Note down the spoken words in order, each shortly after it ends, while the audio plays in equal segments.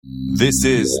This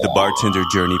is the Bartender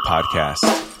Journey Podcast.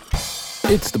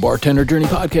 It's the Bartender Journey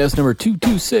Podcast number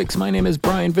 226. My name is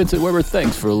Brian Vincent Weber.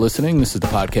 Thanks for listening. This is the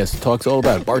podcast that talks all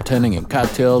about bartending and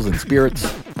cocktails and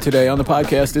spirits. Today on the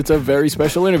podcast, it's a very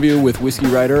special interview with whiskey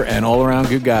writer and all-around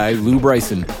good guy, Lou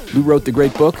Bryson. Lou wrote the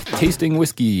great book, Tasting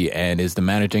Whiskey, and is the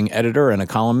managing editor and a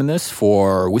columnist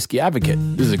for Whiskey Advocate.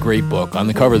 This is a great book. On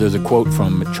the cover, there's a quote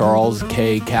from Charles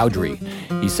K. Cowdery.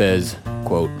 He says,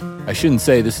 quote, "I shouldn't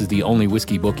say this is the only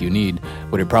whiskey book you need,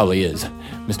 but it probably is."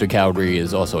 Mr. Cowdery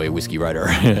is also a whiskey writer.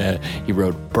 He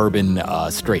wrote Bourbon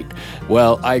Straight.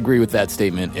 Well, I agree with that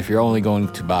statement. If you're only going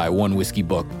to buy one whiskey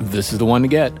book, this is the one to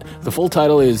get. The full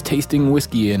title is Tasting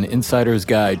Whiskey, an Insider's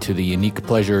Guide to the Unique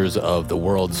Pleasures of the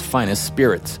World's Finest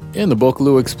Spirits. In the book,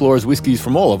 Lou explores whiskeys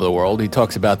from all over the world. He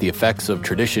talks about the effects of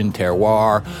tradition,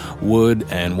 terroir, wood,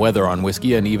 and weather on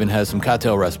whiskey, and even has some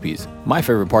cocktail recipes. My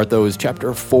favorite part, though, is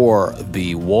Chapter 4,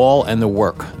 The Wall and the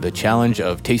Work, the challenge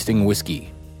of tasting whiskey.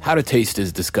 How to taste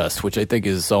is discussed, which I think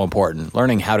is so important.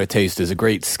 Learning how to taste is a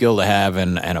great skill to have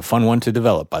and a fun one to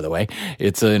develop, by the way.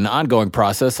 It's an ongoing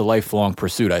process, a lifelong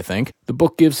pursuit, I think. The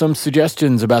book gives some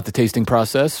suggestions about the tasting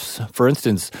process. For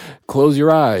instance, close your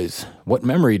eyes. What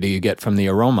memory do you get from the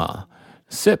aroma?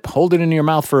 Sip, hold it in your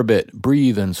mouth for a bit.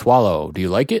 Breathe and swallow. Do you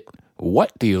like it?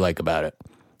 What do you like about it?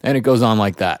 And it goes on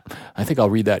like that. I think I'll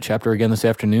read that chapter again this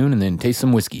afternoon and then taste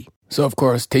some whiskey. So, of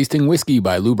course, Tasting Whiskey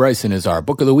by Lou Bryson is our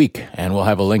book of the week, and we'll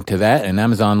have a link to that, an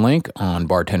Amazon link on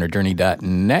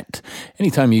bartenderjourney.net.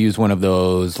 Anytime you use one of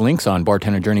those links on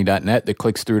bartenderjourney.net that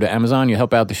clicks through to Amazon, you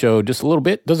help out the show just a little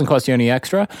bit. Doesn't cost you any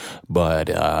extra, but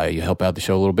you help out the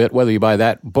show a little bit, whether you buy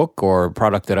that book or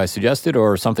product that I suggested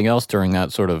or something else during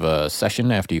that sort of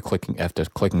session after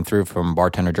clicking through from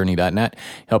bartenderjourney.net.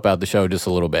 Help out the show just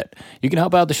a little bit. You can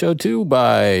help out the show, too,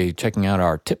 by checking out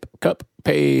our Tip Cup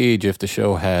page. If the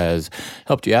show has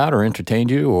helped you out or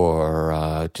entertained you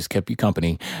or just kept you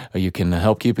company, you can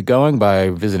help keep it going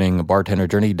by visiting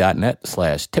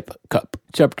bartenderjourney.net/tipcup.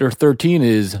 Chapter 13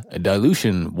 is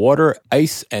Dilution, Water,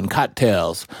 Ice, and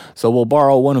Cocktails. So we'll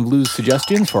borrow one of Lou's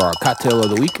suggestions for our cocktail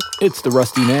of the week. It's the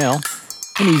Rusty Nail.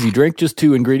 An easy drink, just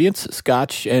 2 ingredients,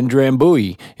 scotch and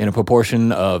drambuie, in a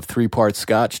proportion of 3 parts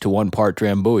scotch to 1 part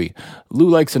drambuie. Lou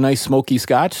likes a nice smoky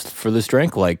scotch for this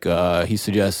drink, like he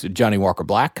suggests Johnnie Walker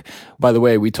Black. By the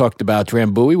way, we talked about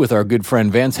drambuie with our good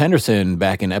friend Vance Henderson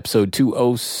back in episode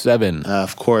 207.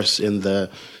 Of course, in the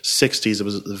 60s, it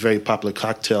was a very popular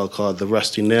cocktail called the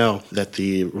Rusty Nail that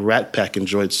the Rat Pack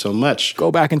enjoyed so much.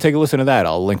 Go back and take a listen to that.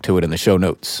 I'll link to it in the show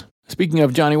notes. Speaking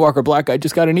of Johnnie Walker Black, I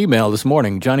just got an email this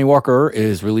morning. Johnnie Walker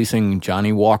is releasing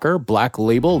Johnnie Walker Black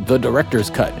Label, The Director's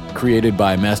Cut, created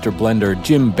by master blender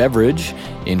Jim Beveridge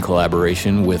in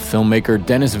collaboration with filmmaker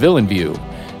Dennis Villeneuve.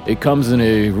 It comes in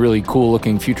a really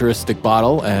cool-looking futuristic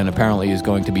bottle and apparently is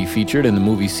going to be featured in the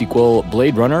movie sequel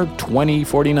Blade Runner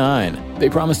 2049. They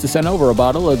promised to send over a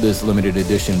bottle of this limited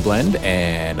edition blend,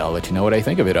 and I'll let you know what I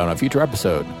think of it on a future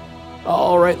episode.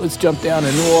 All right, let's jump down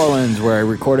to New Orleans, where I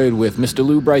recorded with Mr.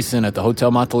 Lou Bryson at the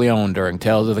Hotel Monteleone during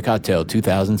Tales of the Cocktail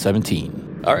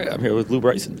 2017. All right, I'm here with Lou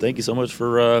Bryson. Thank you so much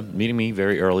for meeting me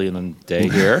very early in the day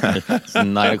here. It's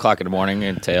 9 o'clock in the morning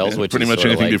in Tales, which pretty is much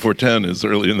anything before 10 is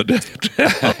early in the day.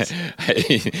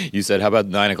 You said, how about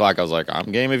 9 o'clock? I was like,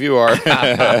 I'm game if you are.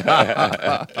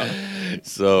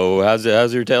 So how's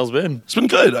your Tales been? It's been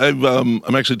good.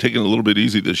 I'm actually taking it a little bit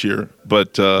easy this year,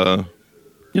 but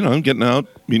I'm getting out,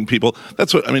 meeting people.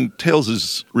 That's what, Tales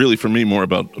is really, for me, more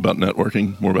about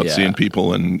networking, more about seeing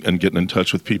people and getting in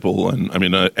touch with people. And,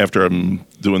 after I'm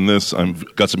doing this, I've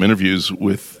got some interviews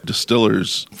with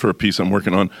distillers for a piece I'm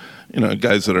working on.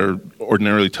 Guys that are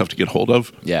ordinarily tough to get hold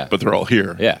of, but they're all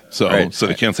here. Yeah. So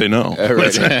they can't say no.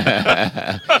 Right.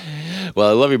 Well,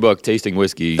 I love your book, Tasting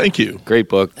Whiskey. Thank you. Great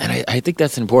book. And I think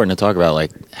that's important to talk about,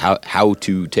 like how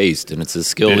to taste. And it's a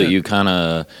skill that you kind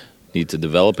of need to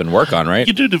develop and work on, right?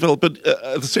 You do develop, but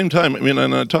at the same time,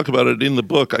 and I talk about it in the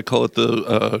book, I call it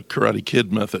the Karate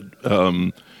Kid method.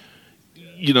 The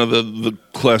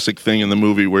classic thing in the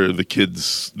movie where the kid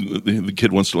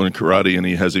wants to learn karate and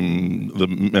the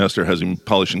master has him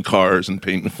polishing cars and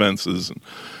painting fences.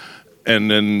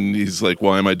 And then he's like,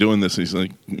 why am I doing this? And he's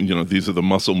like, these are the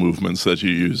muscle movements that you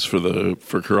use for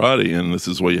karate, and this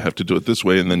is why you have to do it this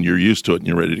way, and then you're used to it and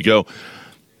you're ready to go.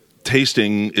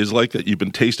 Tasting is like that. You've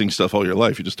been tasting stuff all your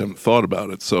life. You just haven't thought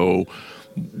about it. So,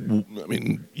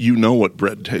 what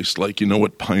bread tastes like. You know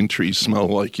what pine trees smell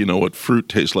like. You know what fruit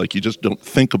tastes like. You just don't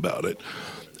think about it.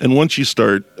 And once you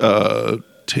start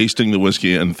tasting the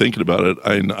whiskey and thinking about it,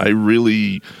 I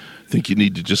really think you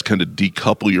need to just kind of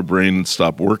decouple your brain and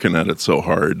stop working at it so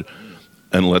hard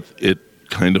and let it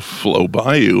kind of flow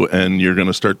by you, and you're going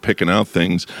to start picking out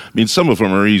things. I mean, some of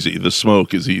them are easy. The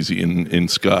smoke is easy in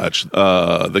Scotch.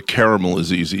 The caramel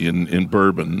is easy in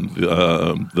bourbon.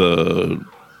 The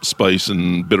spice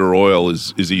and bitter oil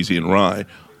is easy in rye.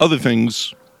 Other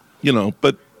things,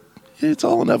 but it's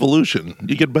all an evolution.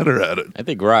 You get better at it. I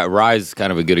think rye is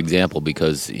kind of a good example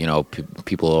because,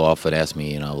 people often ask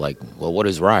me, well, what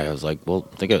is rye? I was like, well,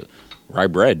 think of rye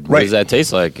bread. What does that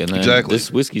taste like? And then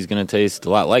this whiskey's going to taste a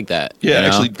lot like that. Yeah,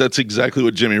 actually, that's exactly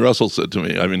what Jimmy Russell said to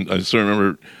me. I mean, I still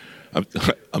remember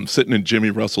I'm sitting in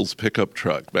Jimmy Russell's pickup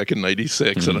truck back in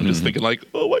 '96, and I'm just thinking like,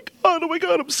 oh my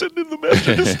God, I'm sitting in the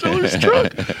master distiller's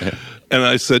truck. And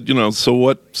I said, so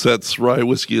what sets rye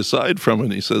whiskey aside from it?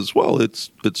 And he says, well, it's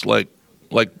like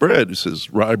bread. He says,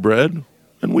 rye bread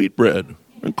and wheat bread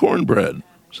and corn bread.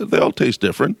 He said, they all taste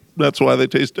different. That's why they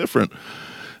taste different.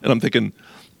 And I'm thinking,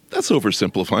 that's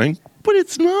oversimplifying, but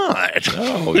it's not.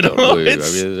 Oh,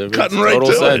 it's cutting right total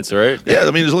to sense, it. Right? Yeah,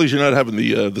 I mean, as long as you're not having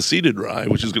the seeded rye,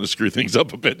 which is going to screw things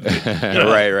up a bit.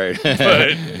 Right.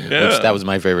 But, yeah. That was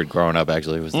my favorite growing up,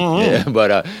 actually. Yeah,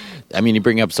 but you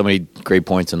bring up so many great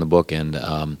points in the book, and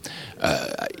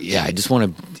I just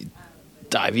want to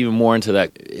dive even more into that.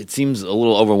 It seems a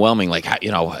little overwhelming, like I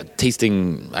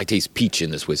taste peach in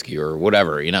this whiskey or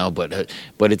whatever,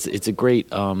 but it's a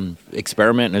great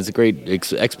experiment, and it's a great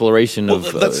exploration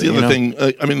of. That's the other thing.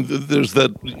 I mean, there's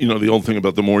that the old thing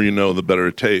about the more you know, the better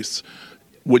it tastes.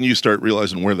 When you start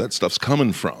realizing where that stuff's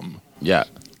coming from,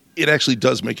 it actually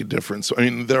does make a difference. I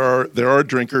mean, there are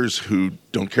drinkers who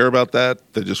don't care about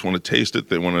that. They just want to taste it.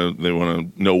 They want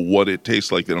to know what it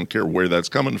tastes like. They don't care where that's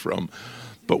coming from.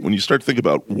 But when you start to think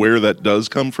about where that does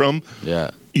come from,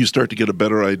 you start to get a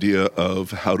better idea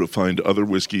of how to find other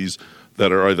whiskeys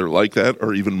that are either like that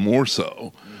or even more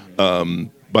so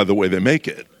by the way they make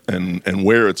it and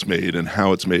where it's made and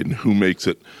how it's made and who makes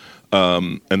it.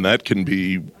 And that can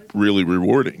be really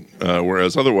rewarding.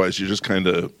 Whereas otherwise you're just kind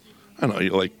of, I don't know,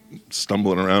 you're like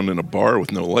stumbling around in a bar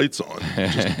with no lights on,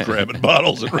 just grabbing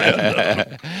bottles at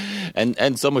random.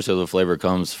 And so much of the flavor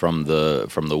comes from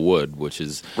the wood, which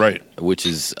is right. Which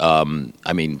is,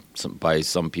 by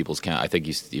some people's count, I think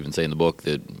you even say in the book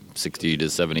that 60 to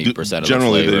 70% of the flavor.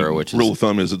 Generally, the rule of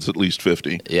thumb is it's at least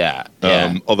 50. Yeah.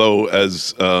 Although,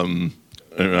 as I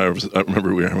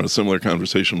remember, we were having a similar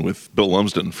conversation with Bill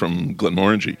Lumsden from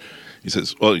Glenmorangie. He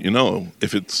says, "Well,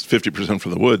 if it's 50%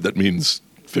 from the wood, that means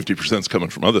 50% is coming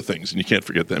from other things, and you can't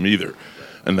forget them either."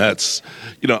 And that's,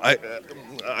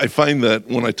 I find that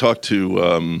when I talk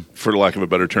to, for lack of a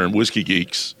better term, whiskey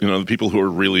geeks, the people who are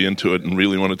really into it and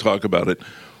really want to talk about it,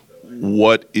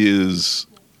 what is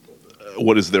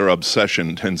their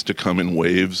obsession tends to come in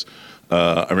waves.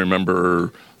 I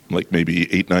remember, like maybe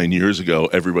 8-9 years ago,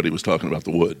 everybody was talking about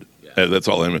the wood. That's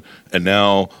all and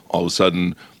now all of a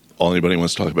sudden, all anybody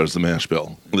wants to talk about is the mash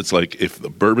bill. It's like if the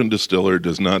bourbon distiller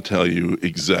does not tell you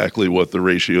exactly what the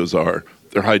ratios are,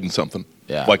 they're hiding something.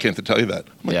 Yeah. Why can't they tell you that?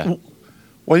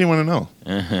 Why do you want to know?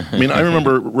 I mean, I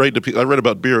remember I read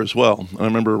about beer as well. I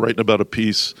remember writing a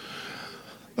piece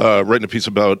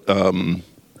about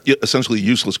essentially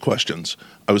useless questions.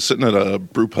 I was sitting at a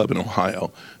brew pub in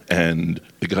Ohio, and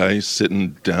the guy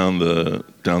sitting down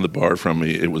the bar from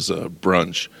me, it was a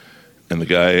brunch, and the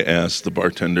guy asked the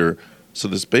bartender, "So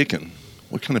this bacon,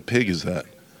 what kind of pig is that?"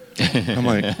 I'm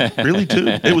like, really,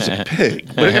 dude? It was a pig.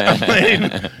 I mean,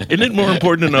 isn't it more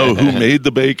important to know who made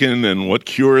the bacon and what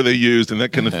cure they used and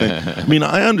that kind of thing? I mean,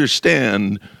 I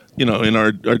understand, in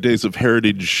our days of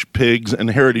heritage pigs and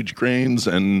heritage grains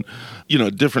and,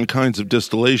 different kinds of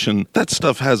distillation, that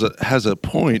stuff has a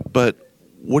point, but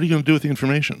what are you going to do with the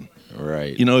information?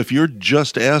 Right. If you're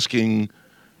just asking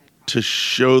to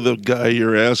show the guy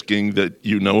you're asking that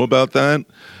you know about that,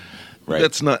 right.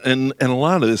 That's not, and a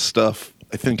lot of this stuff,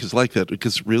 I think, is like that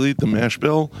because really the mash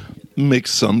bill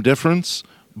makes some difference.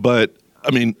 But,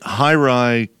 I mean, high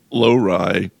rye, low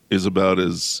rye is about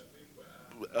as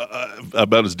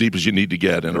deep as you need to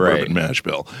get in a bourbon mash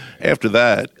bill. After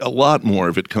that, a lot more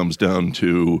of it comes down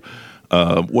to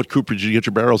what cooperage you get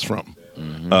your barrels from.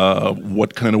 Mm-hmm.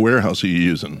 What kind of warehouse are you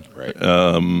using? Right.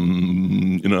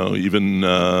 Even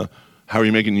how are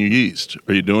you making your yeast?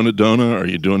 Are you doing a donut? Are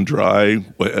you doing dry?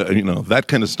 That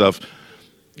kind of stuff,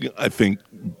 I think,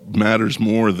 matters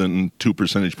more than 2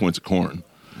 percentage points of corn.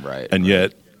 Right. And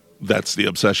yet, that's the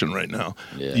obsession right now.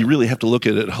 Yeah. You really have to look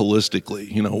at it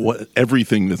holistically.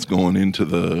 Everything that's going into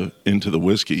the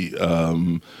whiskey.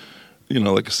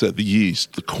 Like I said, the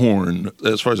yeast, the corn.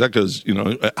 As far as that goes,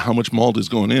 how much malt is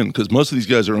going in? Because most of these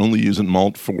guys are only using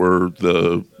malt for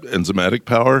the enzymatic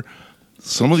power.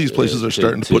 some of these places are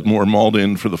starting to put more malt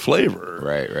in for the flavor.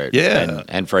 Right. Yeah.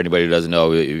 And for anybody who doesn't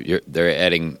know, they're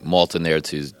adding malt in there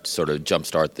to sort of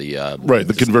jumpstart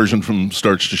the conversion from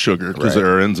starch to sugar, because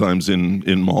there are enzymes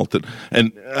in malt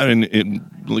and I mean in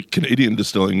like Canadian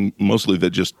distilling mostly they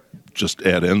just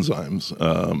add enzymes.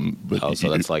 But so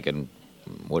that's like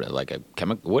a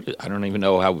chemical? What I don't even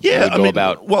know how you would go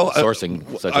about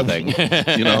sourcing such a thing.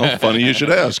 Funny you should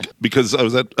ask, because I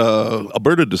was at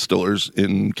Alberta Distillers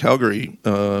in Calgary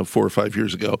 4 or 5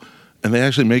 years ago, and they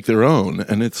actually make their own,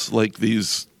 and it's like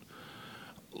these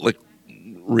like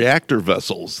reactor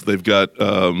vessels. They've got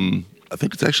I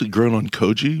think it's actually grown on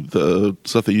koji, the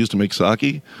stuff they use to make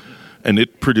sake. And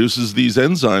it produces these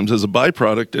enzymes as a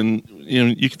byproduct, and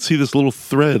you can see this little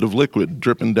thread of liquid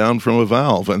dripping down from a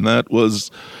valve, and that was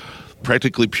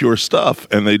practically pure stuff.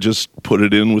 And they just put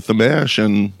it in with the mash,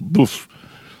 and boof,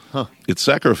 it's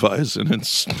sacrifice, and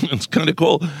it's kind of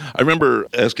cool. I remember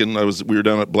asking, we were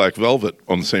down at Black Velvet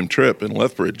on the same trip in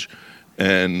Lethbridge,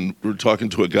 and we were talking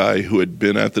to a guy who had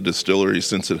been at the distillery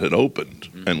since it had opened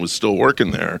and was still working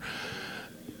there,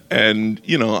 and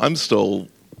I'm still.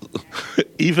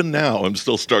 Even now, I'm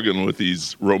still struggling with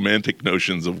these romantic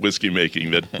notions of whiskey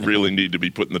making that really need to be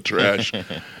put in the trash.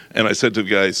 And I said to the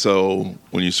guy, so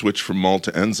when you switch from malt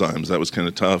to enzymes, that was kind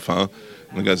of tough, huh?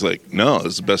 And the guy's like, no,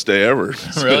 it's the best day ever.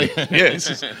 Really? Yeah.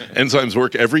 Enzymes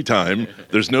work every time.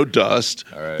 There's no dust.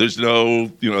 Right. There's no,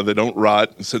 they don't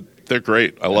rot. I said, they're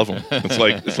great. I love them.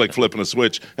 It's like flipping a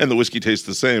switch. And the whiskey tastes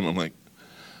the same. I'm like,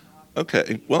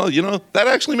 okay, well, that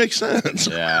actually makes sense.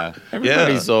 Yeah.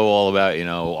 Everybody's so all about,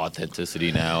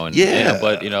 authenticity now. And,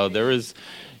 but, there is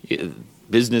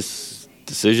business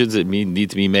decisions that need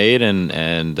to be made, and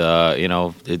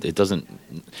it doesn't...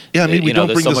 Yeah, I mean, we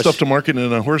don't bring this stuff to market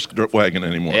in a horse wagon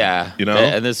anymore. Yeah.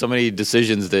 And there's so many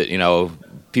decisions that,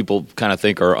 people kind of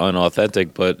think are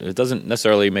unauthentic, but it doesn't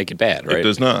necessarily make it bad, right? It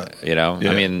does not.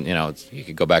 I mean, you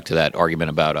could go back to that argument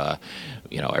about...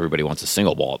 everybody wants a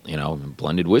single malt.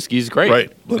 Blended whiskey is great.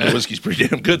 Right, blended whiskey's pretty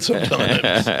damn good sometimes.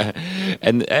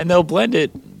 and they'll blend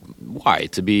it. Why?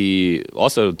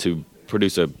 To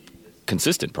produce a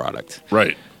consistent product.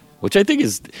 Right. Which I think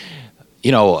is,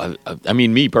 I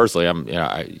mean, me personally, I'm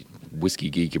whiskey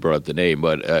geek. You brought up the name,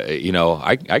 but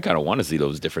I kind of want to see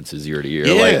those differences year to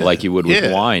year, like you would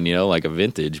with wine. Like a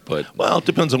vintage. But it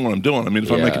depends on what I'm doing. I mean,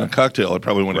 if I'm making a cocktail, I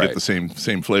probably want to get the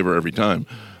same flavor every time.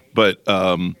 But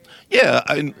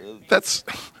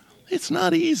it's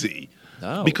not easy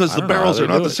because the barrels are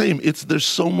not the same. There's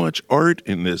so much art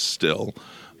in this still.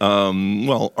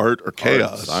 Art or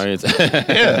chaos. Science.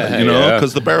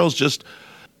 Because the barrels just.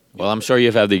 Well, I'm sure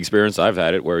you've had the experience. I've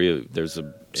had it where there's in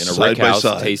a rick house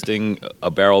tasting a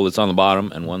barrel that's on the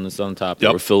bottom and one that's on top. They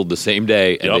were filled the same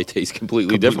day and they taste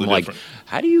completely different. Like,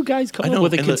 how do you guys come up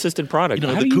with a consistent product?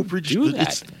 How the do cooperage, do that?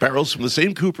 It's barrels from the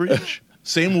same cooperage,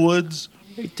 same woods.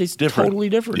 It tastes different. Totally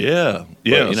different. Yeah.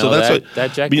 But, so that's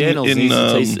that Jack Daniels needs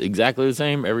to taste exactly the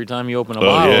same every time you open a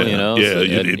bottle.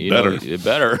 It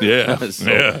better.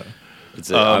 Yeah.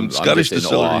 I'm Scottish just in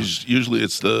distilleries usually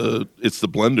it's the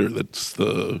blender that's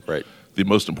the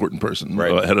most important person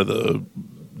ahead of the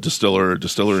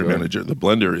distillery manager. The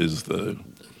blender is the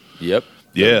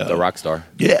the rock star.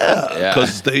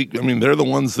 Because they're the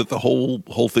ones that the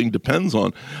whole thing depends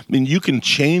on. I mean, you can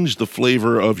change the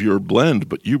flavor of your blend,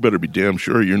 but you better be damn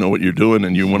sure you know what you're doing,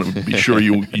 and you want to be sure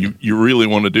you really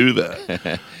want to do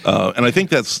that. And I think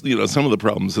that's some of the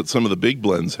problems that some of the big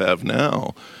blends have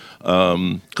now,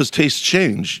 because tastes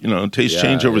change. Tastes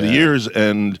change over the years,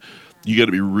 and you got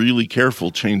to be really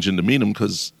careful changing to meet them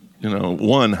because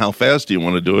one, how fast do you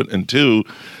want to do it, and two,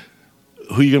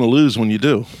 who are you going to lose when you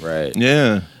do? Right.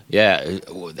 Yeah. Yeah,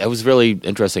 that was really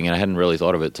interesting, and I hadn't really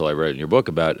thought of it until I read it in your book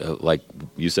about, like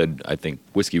you said, I think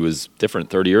whiskey was different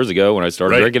 30 years ago when I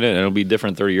started drinking it, and it'll be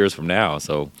different 30 years from now.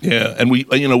 So and we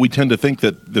tend to think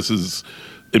that this is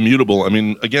immutable. I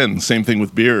mean, again, same thing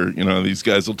with beer. These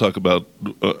guys will talk about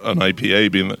an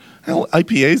IPA being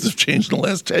IPAs have changed in the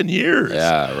last 10 years.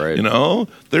 Yeah, right.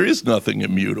 There is nothing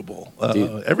immutable.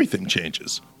 Everything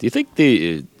changes. Do you think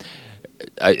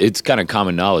it's kind of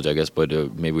common knowledge, I guess, but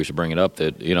maybe we should bring it up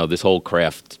that, this whole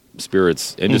craft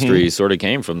spirits industry sort of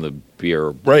came from the beer,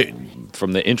 right?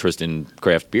 From the interest in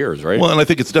craft beers, right? Well, and I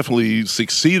think it's definitely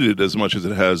succeeded as much as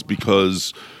it has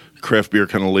because craft beer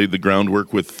kind of laid the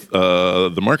groundwork with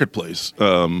the marketplace.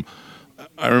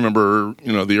 I remember,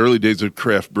 the early days of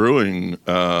craft brewing,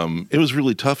 it was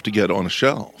really tough to get on a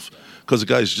shelf because the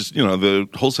guys just, the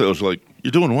wholesalers were like, you're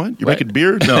doing what? You're making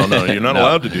beer? No, you're not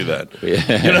allowed to do that.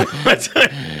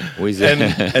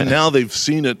 And now they've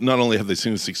seen it. Not only have they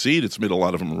seen it succeed, it's made a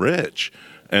lot of them rich.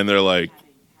 And they're like,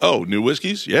 oh, new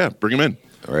whiskeys? Yeah, bring them in.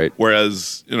 Right.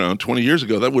 Whereas, 20 years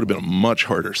ago, that would have been a much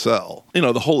harder sell.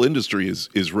 The whole industry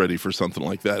is ready for something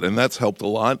like that, and that's helped a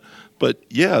lot. But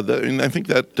yeah, I think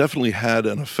that definitely had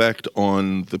an effect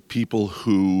on the people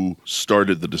who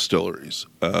started the distilleries.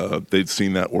 They'd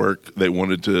seen that work. They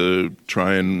wanted to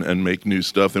try and make new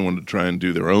stuff. They wanted to try and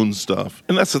do their own stuff.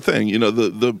 And that's the thing.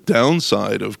 The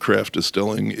downside of craft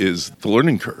distilling is the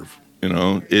learning curve.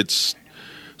 It's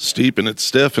steep and it's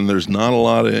stiff, and there's not a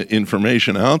lot of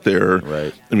information out there.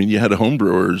 Right. I mean, you had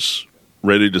homebrewers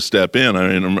ready to step in.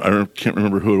 I mean, I can't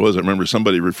remember who it was. I remember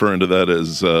somebody referring to that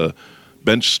as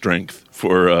bench strength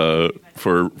for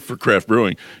craft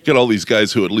brewing. You got all these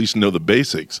guys who at least know the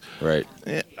basics. Right.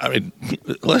 I mean,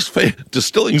 let's face it,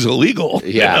 distilling's illegal.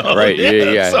 Yeah, right.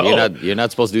 Yeah. So, you're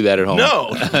not supposed to do that at home. No.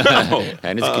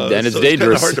 and it's so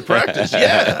dangerous. It's hard to practice.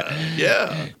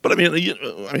 Yeah. But I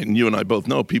mean, you and I both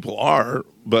know people are,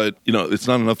 but it's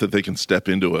not enough that they can step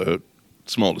into a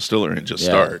small distillery and just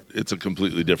start. It's a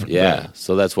completely different thing.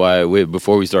 So that's why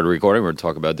before we started recording, we're going to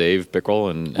talk about Dave Pickrell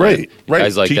and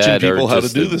guys like teaching that people are how to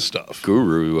just do the this stuff.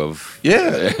 Guru of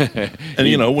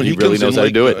and when he really comes knows in, how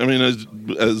to do it. I mean,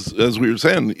 as we were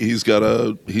saying, he's got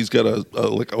a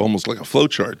like almost like a flow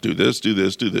chart. Do this, do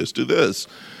this, do this, do this,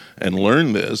 and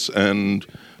learn this.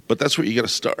 But that's where you got to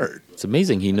start. It's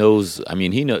amazing. He knows. I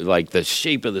mean, he knows like the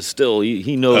shape of the still.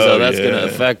 He knows how that's going to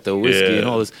affect the whiskey and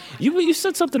all this. You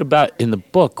said something about in the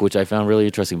book, which I found really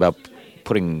interesting, about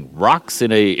putting rocks in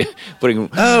putting.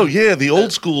 Oh yeah, the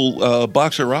old school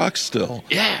box of rocks still.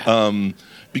 Yeah.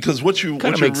 Because what you're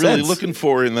really looking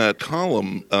for in that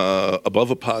column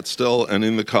above a pot still and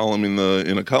in the column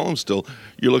in a column still,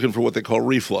 you're looking for what they call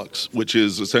reflux, which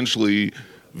is essentially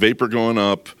vapor going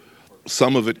up,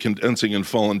 some of it condensing and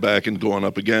falling back and going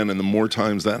up again. And the more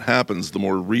times that happens, the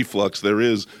more reflux there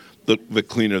is, the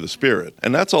cleaner the spirit.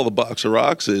 And that's all the box of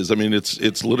rocks is. I mean,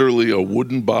 it's literally a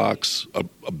wooden box,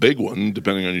 a big one,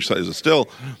 depending on your size of still,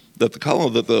 that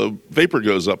the vapor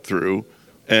goes up through.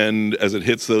 And as it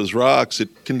hits those rocks,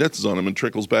 it condenses on them and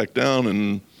trickles back down.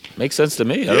 And makes sense to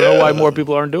me. I don't know why more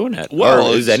people aren't doing that.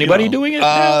 Well, is anybody doing it?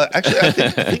 Actually, I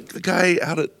think the guy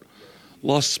out at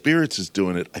Lost Spirits is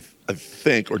doing it. I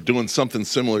think, or doing something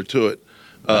similar to it.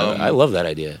 I love that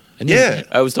idea. And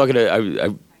I was talking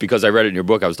to because I read it in your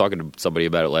book. I was talking to somebody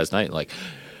about it last night. Like,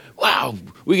 wow,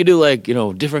 we could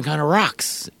do different kind of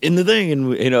rocks in the thing, and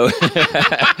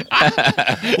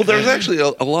Well, there's actually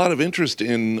a lot of interest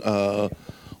in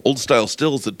old style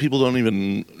stills that people don't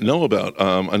even know about.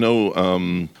 I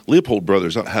know Leopold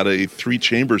Brothers had a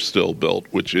 3-chamber still built,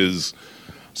 which is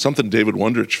something David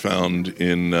Wondrich found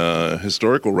in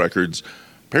historical records.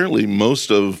 Apparently,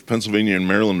 most of Pennsylvania and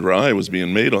Maryland rye was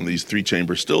being made on these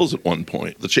 3-chamber stills at one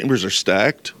point. The chambers are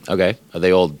stacked. Okay. Are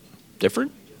they all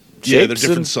different shapes? Yeah, they're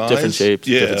different sizes. Different shapes,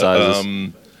 different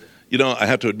sizes. I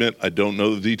have to admit, I don't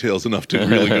know the details enough to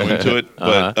really go into it,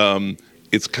 but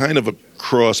it's kind of a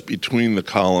cross between the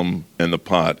column and the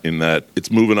pot in that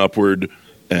it's moving upward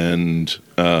and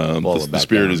the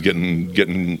spirit down. Is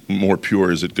getting more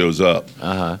pure as it goes up.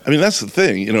 I mean, that's the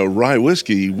thing. Rye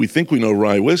whiskey, we think we know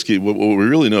rye whiskey. What we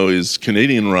really know is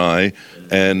Canadian rye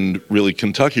and really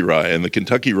Kentucky rye. And the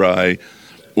Kentucky rye,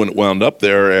 when it wound up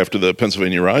there after the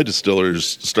Pennsylvania rye distillers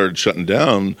started shutting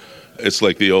down, it's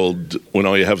like the old, when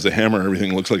all you have is a hammer,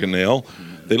 everything looks like a nail.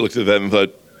 They looked at that and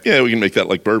thought, yeah, we can make that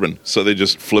like bourbon. So they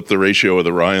just flipped the ratio of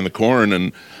the rye and the corn.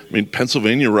 And I mean,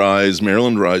 Pennsylvania rye,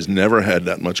 Maryland rye never had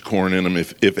that much corn in them,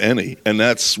 if any. And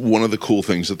that's one of the cool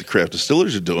things that the craft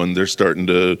distillers are doing. They're starting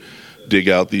to dig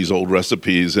out these old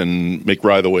recipes and make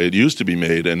rye the way it used to be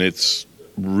made. And it's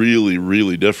really,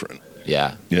 really different.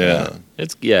 Yeah.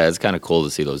 It's kind of cool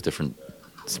to see those different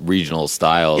regional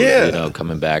styles,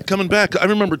 coming back. I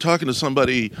remember talking to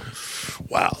somebody,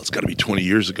 it's got to be 20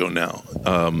 years ago now.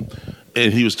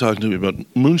 And he was talking to me about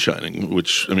moonshining,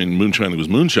 which, I mean, moonshining was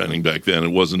moonshining back then.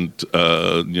 It wasn't,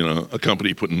 a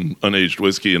company putting unaged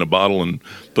whiskey in a bottle and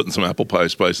putting some apple pie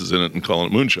spices in it and calling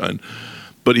it moonshine.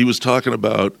 But he was talking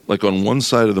about, like, on one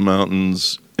side of the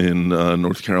mountains in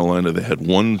North Carolina, they had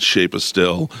one shape of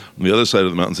still. On the other side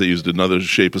of the mountains, they used another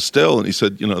shape of still. And he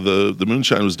said, the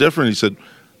moonshine was different. He said,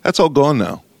 that's all gone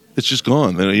now. It's just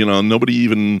gone. And, nobody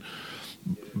even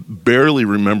barely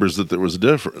remembers that there was a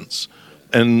difference.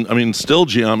 And I mean, still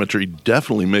geometry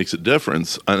definitely makes a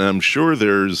difference, and I'm sure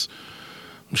there's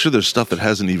stuff that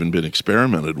hasn't even been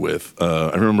experimented with.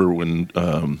 I remember when,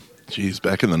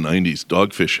 back in the '90s,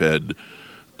 Dogfish Head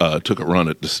took a run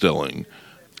at distilling,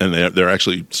 and they're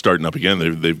actually starting up again.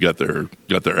 They've got their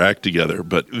act together,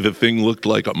 but the thing looked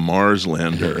like a Mars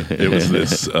lander. It was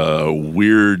this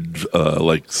weird,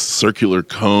 like circular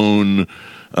cone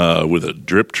with a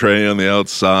drip tray on the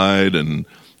outside, and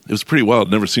It was pretty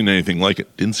wild. Never seen anything like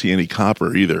it. Didn't see any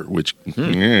copper either. Which,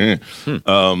 yeah,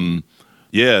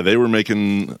 they were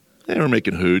making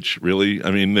hooch. Really,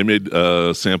 I mean, they made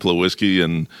a sample of whiskey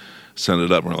and sent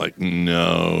it up, and we're like,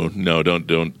 no, don't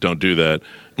do that.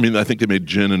 I mean, I think they made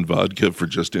gin and vodka for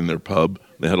just in their pub.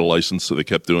 They had a license, so they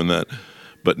kept doing that.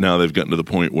 But now they've gotten to the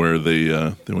point where they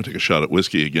want to take a shot at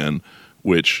whiskey again,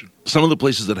 which some of the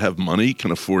places that have money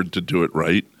can afford to do it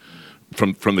right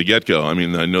from the get-go. I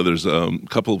mean, I know there's a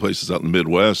couple of places out in the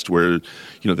Midwest where,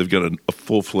 they've got a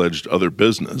full-fledged other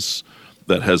business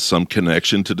that has some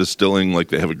connection to distilling, like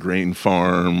they have a grain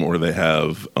farm or they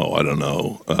have, like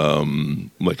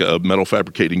a metal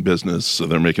fabricating business, so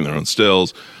they're making their own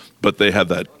stills, but they have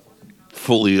that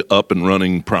fully up and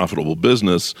running profitable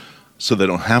business, so they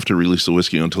don't have to release the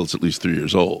whiskey until it's at least 3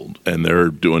 years old. And they're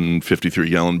doing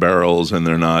 53-gallon barrels, and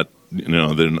they're not,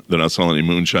 they're not selling any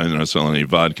moonshine, they're not selling any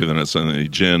vodka, they're not selling any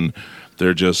gin.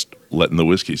 They're just letting the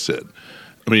whiskey sit.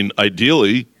 I mean,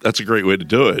 ideally, that's a great way to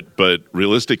do it, but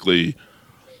realistically,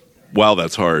 wow,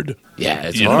 that's hard. Yeah,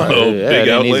 it's hard. Big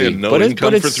outlay and no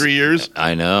income for 3 years.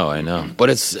 I know.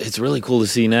 But it's really cool to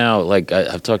see now. Like,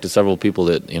 I've talked to several people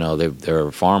that,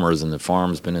 they're farmers, and the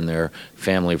farm's been in their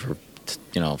family for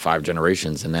 5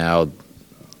 generations, and now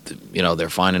they're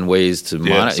finding ways to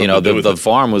the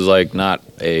farm was like not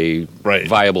a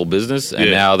viable business,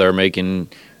 and now they're making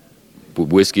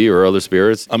whiskey or other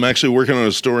spirits. I'm actually working on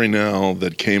a story now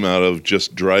that came out of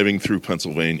just driving through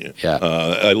Pennsylvania. Yeah,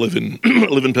 I live in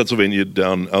Pennsylvania,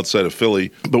 down outside of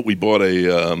Philly, but we bought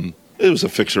it was a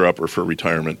fixer-upper for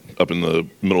retirement up in the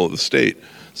middle of the state.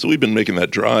 So we've been making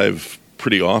that drive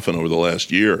pretty often over the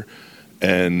last year,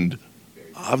 and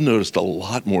I've noticed a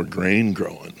lot more grain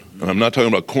growing. And I'm not talking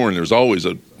about corn. There's always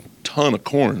a ton of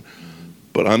corn.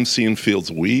 But I'm seeing fields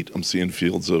of wheat. I'm seeing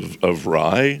fields of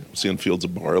rye. I'm seeing fields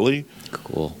of barley.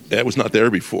 Cool. That was not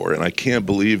there before. And I can't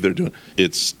believe they're doing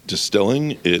it's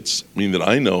distilling. That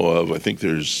I know of, I think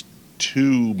there's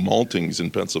 2 maltings in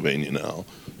Pennsylvania now,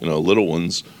 little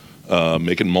ones.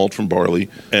 Making malt from barley,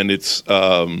 and it's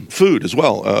food as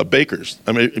well, bakers.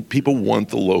 I mean, people want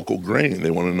the local grain.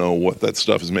 They want to know what that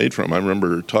stuff is made from. I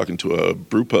remember talking to a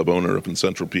brew pub owner up in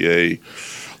Central PA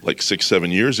like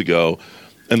 6-7 years ago,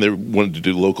 and they wanted to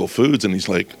do local foods, and he's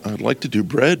like, I'd like to do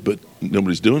bread, but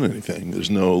nobody's doing anything. There's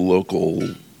no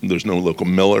local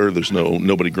miller. There's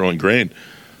nobody growing grain.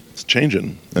 It's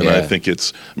changing, and I think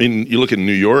you look at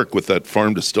New York with that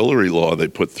farm distillery law they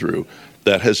put through.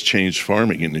 That has changed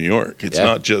farming in New York. It's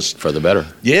not just for the better.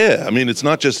 Yeah, I mean, it's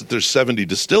not just that there's 70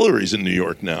 distilleries in New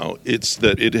York now. It's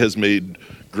that it has made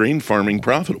grain farming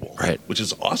profitable, right? Which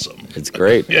is awesome. It's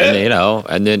great, and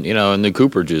and the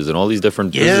cooperages and all these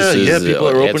different businesses. Yeah, people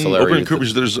are opening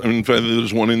cooperages.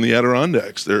 There's one in the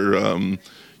Adirondacks. They're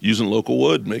using local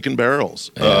wood, making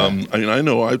barrels. Yeah. I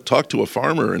know I talked to a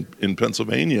farmer in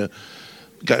Pennsylvania.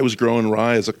 Guy was growing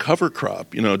rye as a cover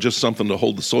crop, just something to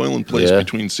hold the soil in place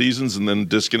between seasons and then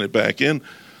disking it back in.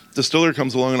 Distiller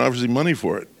comes along and offers him money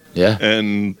for it. Yeah.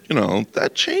 And,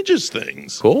 that changes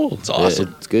things. Cool. It's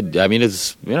awesome. It's good. I mean,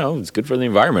 it's good for the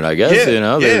environment, I guess.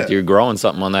 That you're growing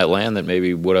something on that land that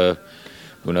maybe would have,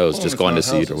 who knows, just gone to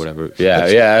seed or whatever.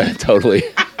 Yeah, totally.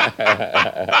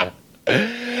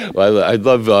 Well, I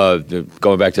love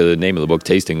going back to the name of the book,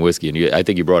 Tasting Whiskey, and I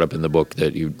think you brought up in the book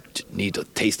that you need to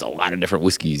taste a lot of different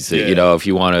whiskeys. Yeah. If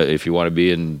you want to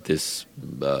be in this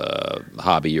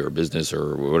hobby or business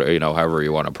or whatever, however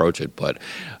you want to approach it. But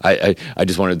I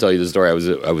just wanted to tell you the story. I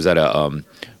was at a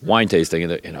wine tasting,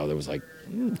 and there was like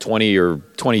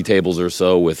 20 tables or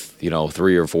so with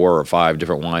 3 or 4 or 5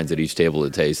 different wines at each table to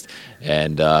taste,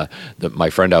 and my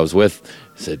friend I was with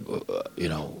said,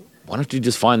 why don't you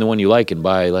just find the one you like and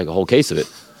buy like a whole case of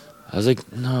it? I was like,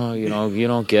 no, you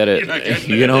don't get it.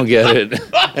 You don't get it.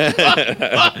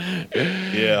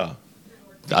 Yeah.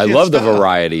 I love the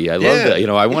variety. I love that.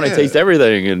 I want to taste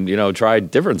everything and, try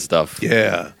different stuff.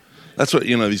 Yeah. That's what,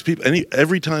 these people,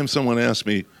 every time someone asks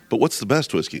me, but what's the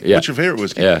best whiskey? Yeah. What's your favorite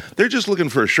whiskey? Yeah. They're just looking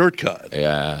for a shortcut.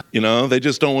 Yeah. They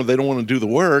just don't want to do the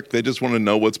work. They just want to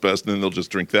know what's best, and then they'll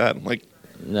just drink that. I'm like,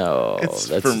 no,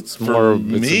 it's more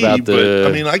me, about the.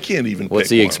 But, I can't even. What's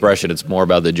the expression? It's more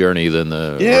about the journey than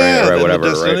the whatever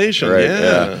the destination. Right?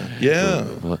 Yeah.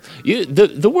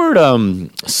 The word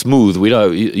smooth.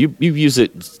 You use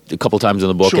it a couple times in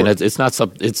the book, sure. And it's not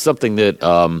it's something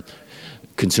that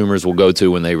consumers will go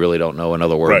to when they really don't know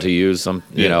another word to use. So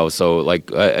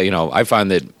I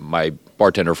find that my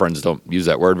bartender friends don't use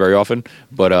that word very often,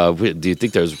 but do you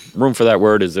think there's room for that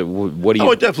word? Is it what do you?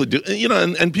 Oh, I definitely do.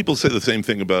 And people say the same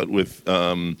thing about with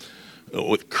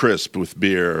crisp with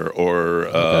beer or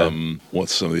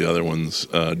what's some of the other ones?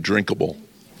 Drinkable.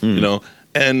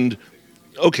 And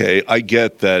okay, I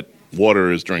get that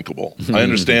water is drinkable. I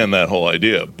understand that whole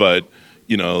idea, but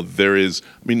there is.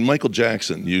 I mean, Michael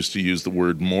Jackson used to use the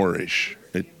word Moorish.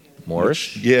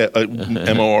 Moorish? Yeah,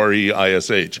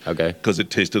 Moreish. Okay. Because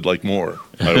it tasted like more.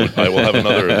 I will have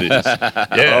another of these.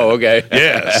 Yeah. Oh, okay.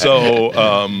 Yeah. So,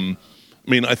 I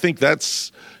mean, I think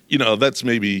that's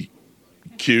maybe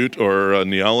cute or a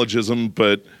neologism,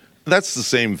 but that's the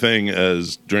same thing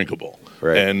as drinkable.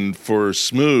 Right. And for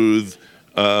smooth,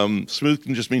 smooth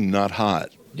can just mean not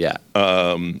hot. Yeah.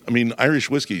 I mean,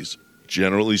 Irish whiskey's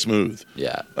generally smooth.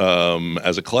 Yeah.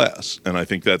 As a class, and I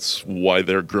think that's why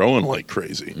they're growing like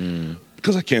crazy.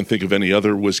 Because I can't think of any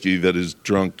other whiskey that is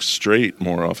drunk straight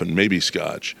more often. Maybe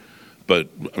Scotch, but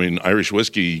I mean Irish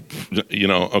whiskey.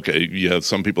 Okay, yeah,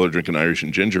 some people are drinking Irish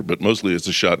and ginger, but mostly it's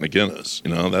a shot and a Guinness.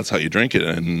 That's how you drink it.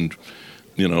 And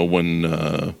when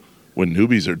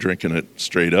newbies are drinking it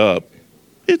straight up,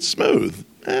 it's smooth.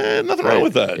 Nothing wrong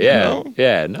with that. Yeah,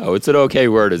 yeah. No, it's an okay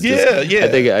word. It's just, I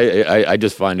think I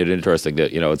just find it interesting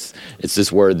that it's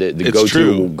this word, the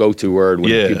go-to word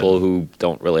when people who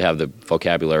don't really have the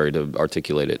vocabulary to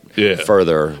articulate it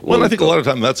further. Well, I think a lot of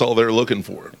time that's all they're looking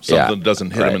for. Something that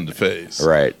doesn't hit them in the face.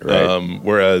 Right.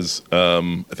 Whereas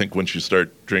I think once you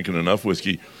start drinking enough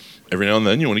whiskey, every now and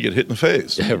then you want to get hit in the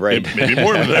face. Right. Maybe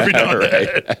more than every now and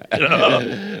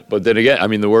then. But then again, I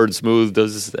mean, the word smooth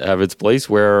does have its place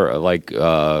where,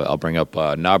 I'll bring up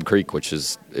Knob Creek, which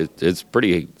is it's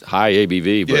pretty high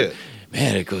ABV, but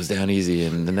man, it goes down easy.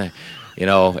 And then,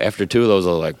 after two of those, I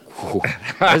was like, whew,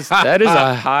 that is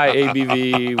a high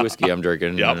ABV whiskey I'm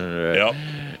drinking. Yep.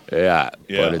 Yeah,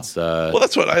 but it's well,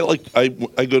 that's what I like. I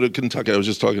go to Kentucky. I was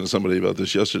just talking to somebody about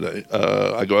this yesterday.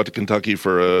 I go out to Kentucky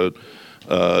for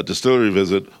a distillery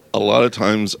visit. A lot of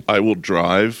times I will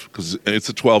drive because it's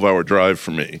a 12-hour drive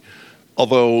for me.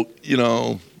 Although,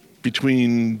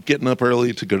 between getting up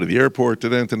early to go to the airport,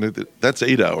 that's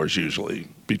 8 hours usually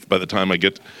by the time I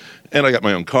get. And I got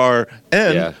my own car,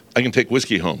 and I can take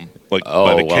whiskey home, by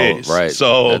the case. Right.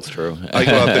 So that's true. I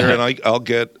go out there and I'll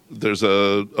get. There's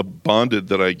a bonded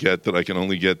that I get that I can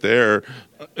only get there,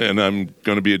 and I'm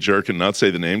going to be a jerk and not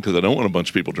say the name because I don't want a bunch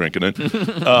of people drinking it.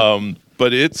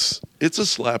 But it's a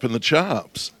slap in the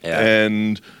chops,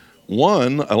 and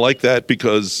I like that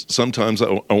because sometimes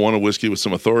I want a whiskey with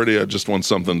some authority. I just want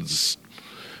something that's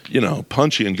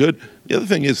punchy and good. The other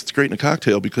thing is it's great in a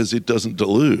cocktail because it doesn't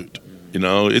dilute.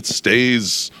 It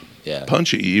stays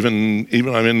punchy, even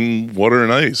I'm in water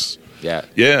and ice. Yeah.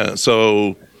 Yeah.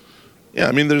 So,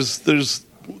 I mean, there's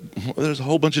a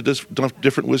whole bunch of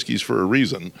different whiskeys for a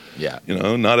reason. Yeah.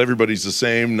 Not everybody's the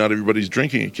same. Not everybody's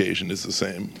drinking occasion is the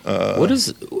same.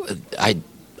 I've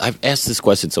asked this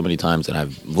question so many times, and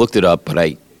I've looked it up, but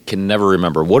I can never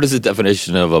remember. What is the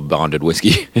definition of a bonded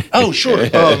whiskey? Oh, sure.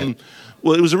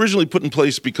 Well, it was originally put in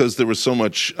place because there was so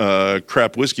much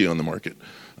crap whiskey on the market.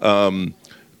 To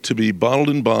be bottled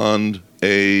in bond,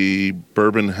 a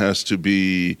bourbon has to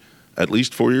be at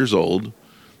least 4 years old.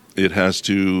 It has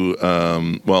to,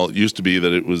 it used to be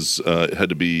that it had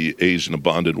to be aged in a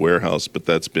bonded warehouse, but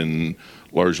that's been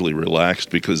largely relaxed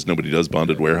because nobody does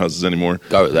bonded warehouses anymore.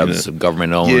 That was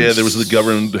government owned. Yeah, there was the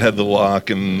government had the lock,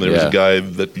 and there was a guy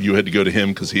that you had to go to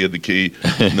him because he had the key.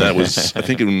 And that was, I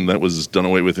think that was done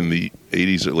away with in the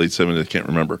 80s or late 70s, I can't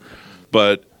remember.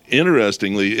 But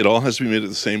interestingly, it all has to be made at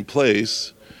the same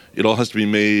place. It all has to be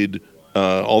made,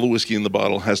 all the whiskey in the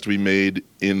bottle has to be made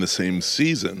in the same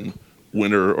season,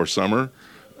 winter or summer.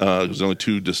 There's only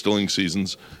 2 distilling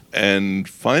seasons. And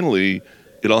finally,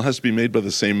 it all has to be made by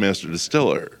the same master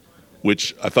distiller,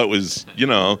 which I thought was,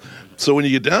 so when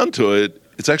you get down to it,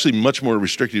 it's actually much more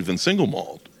restrictive than single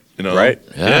malt, Right.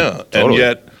 Yeah. Totally. And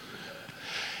yet,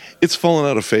 it's fallen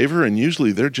out of favor, and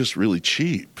usually they're just really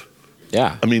cheap.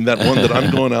 Yeah. I mean, that one that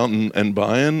I'm going out and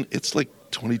buying, it's like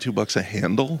 $22 a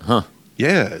handle. Huh.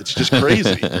 Yeah, it's just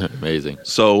crazy. Amazing.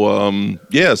 So,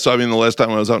 so I mean, the last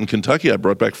time I was out in Kentucky, I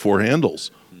brought back 4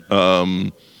 handles.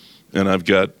 And I've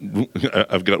got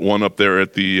one up there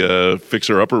at the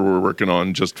fixer-upper we're working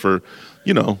on just for,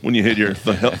 when you hit your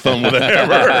thumb with a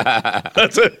hammer.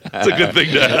 That's a good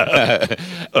thing to have.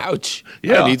 Ouch.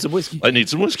 Yeah. I need some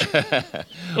whiskey.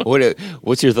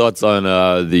 What's your thoughts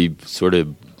on the sort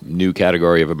of new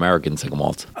category of American single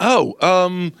malts?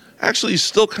 Actually,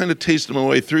 still kind of tasting my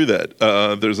way through that.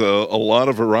 There's a lot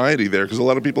of variety there because a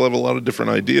lot of people have a lot of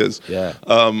different ideas. Yeah.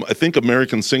 I think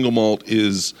American single malt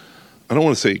is, I don't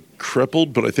want to say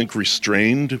crippled, but I think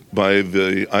restrained by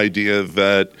the idea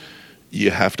that you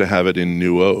have to have it in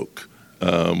new oak,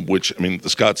 which, I mean, the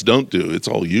Scots don't do. It's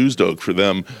all used oak for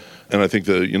them. And I think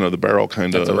the barrel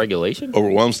kind of... That's a regulation?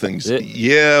 Overwhelms things.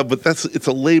 Yeah, but it's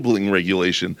a labeling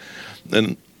regulation.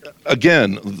 And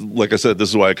again, like I said, this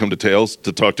is why I come to Tales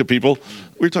to talk to people.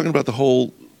 We were talking about the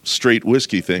whole straight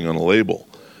whiskey thing on the label.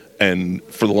 And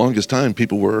for the longest time,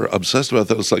 people were obsessed about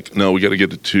that. It's like, no, we got to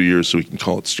get to 2 years so we can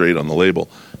call it straight on the label.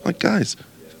 I'm like, guys,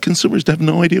 consumers have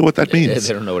no idea what that means.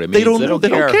 They don't know what it means. They don't know. They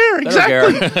don't care.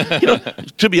 Exactly.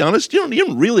 To be honest, you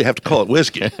don't really have to call it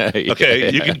whiskey.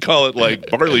 Okay, you can call it like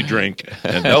barley drink,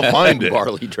 and they'll find it.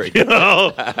 Barley drink.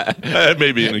 That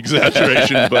may be an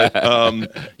exaggeration, but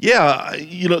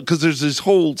because there's this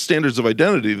whole standards of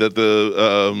identity that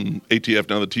the ATF,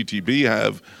 now the TTB,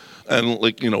 have, and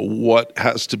what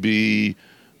has to be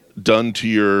done to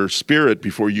your spirit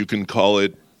before you can call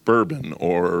it bourbon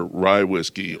or rye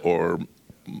whiskey, or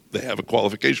they have a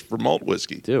qualification for malt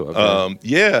whiskey. Too,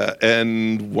 okay.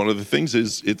 And one of the things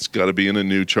is it's got to be in a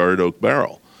new charred oak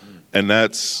barrel. And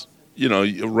that's,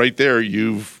 right there,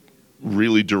 you've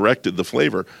really directed the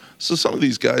flavor. So some of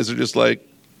these guys are just like,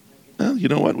 well, you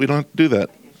know what, we don't have to do that.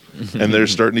 And they're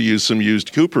starting to use some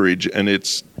used cooperage, and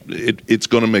it's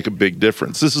going to make a big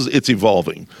difference. It's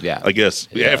evolving. Yeah. I guess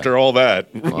after all that,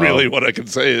 really what I can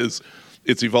say is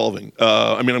it's evolving.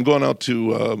 I'm going out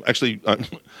to,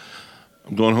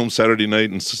 I'm going home Saturday night,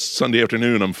 and Sunday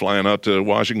afternoon I'm flying out to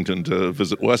Washington to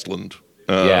visit Westland,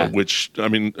 which, are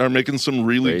making some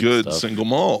really Great good stuff. single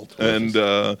malt. And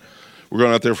we're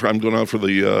going out there I'm going out for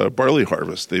the barley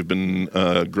harvest. They've been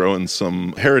growing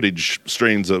some heritage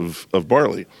strains of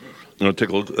barley. Take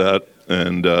a look at that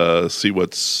and see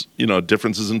what's,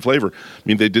 differences in flavor.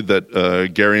 They did that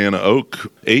Gariana oak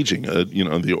aging,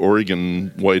 the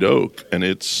Oregon white oak, and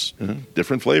it's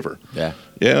different flavor.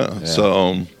 Yeah.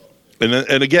 So...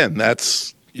 And again,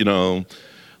 that's,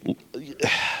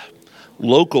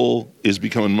 local is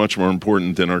becoming much more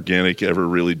important than organic ever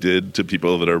really did to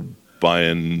people that are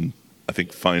buying, I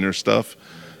think, finer stuff.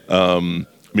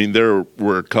 There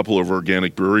were a couple of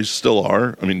organic breweries, still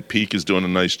are. Peak is doing a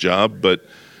nice job, but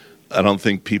I don't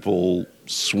think people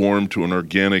swarm to an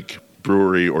organic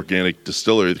brewery, organic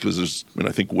distillery, because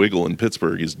I think Wiggle in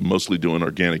Pittsburgh is mostly doing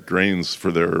organic grains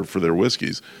for their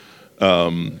whiskeys,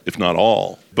 if not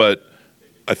all. But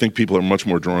I think people are much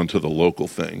more drawn to the local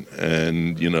thing,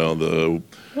 and it's a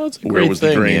where great was thing,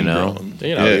 the grain grown?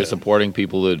 You're supporting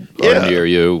people that are near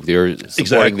you. You're supporting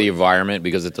Exactly. the environment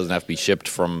because it doesn't have to be shipped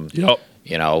from a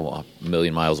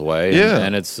million miles away. Yeah.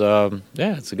 And it's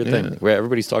it's a good thing. Where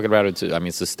everybody's talking about it too.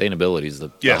 Sustainability is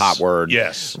the hot word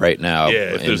right now.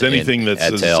 Yeah, if there's anything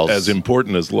that's as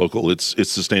important as local, it's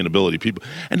sustainability. People,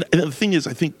 and the thing is,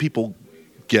 I think people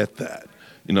get that.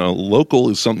 Local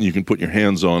is something you can put your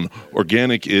hands on.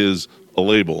 Organic is a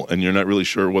label, and you're not really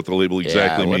sure what the label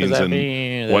exactly what means. Does that and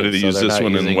mean? Why do they use this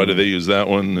one, and why do they use that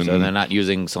one? And so they're not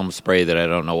using some spray that I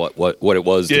don't know what it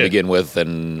was to begin with.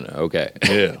 And okay.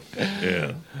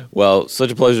 Yeah. Well,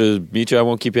 such a pleasure to meet you. I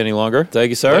won't keep you any longer. Thank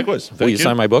you, sir. Likewise. Will you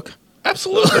sign my book?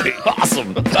 Absolutely.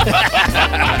 Awesome.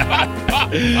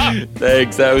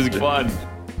 Thanks. That was fun.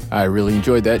 I really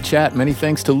enjoyed that chat. Many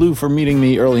thanks to Lou for meeting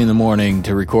me early in the morning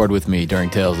to record with me during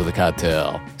Tales of the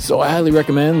Cocktail. So I highly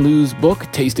recommend Lou's book,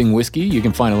 Tasting Whiskey. You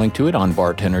can find a link to it on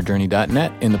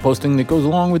bartenderjourney.net in the posting that goes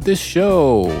along with this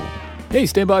show. Hey,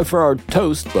 stand by for our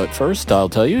toast, but first I'll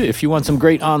tell you, if you want some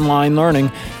great online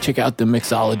learning, check out the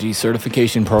Mixology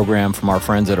certification program from our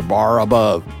friends at A Bar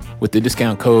Above. With the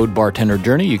discount code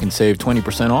BartenderJourney, you can save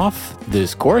 20% off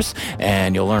this course,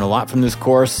 and you'll learn a lot from this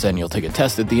course, and you'll take a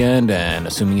test at the end, and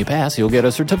assuming you pass, you'll get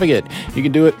a certificate. You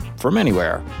can do it from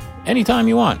anywhere, anytime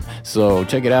you want. So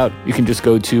check it out. You can just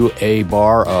go to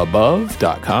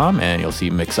abarabove.com, and you'll see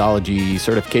Mixology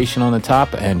certification on the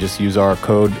top, and just use our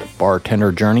code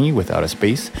BartenderJourney without a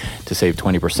space to save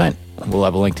 20%. We'll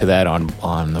have a link to that on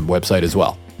the website as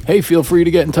well. Hey, feel free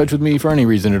to get in touch with me for any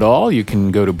reason at all. You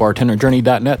can go to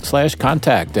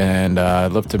bartenderjourney.net/contact, and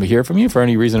I'd love to hear from you for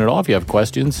any reason at all. If you have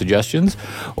questions, suggestions,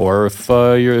 or if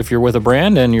you're with a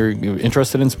brand and you're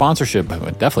interested in sponsorship, I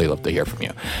would definitely love to hear from you.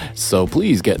 So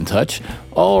please get in touch.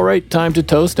 All right, time to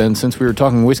toast. And since we were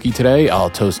talking whiskey today,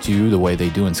 I'll toast you the way they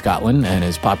do in Scotland and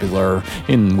is popular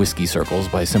in whiskey circles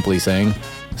by simply saying,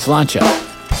 Sláinte.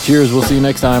 Cheers. We'll see you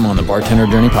next time on the Bartender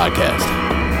Journey Podcast.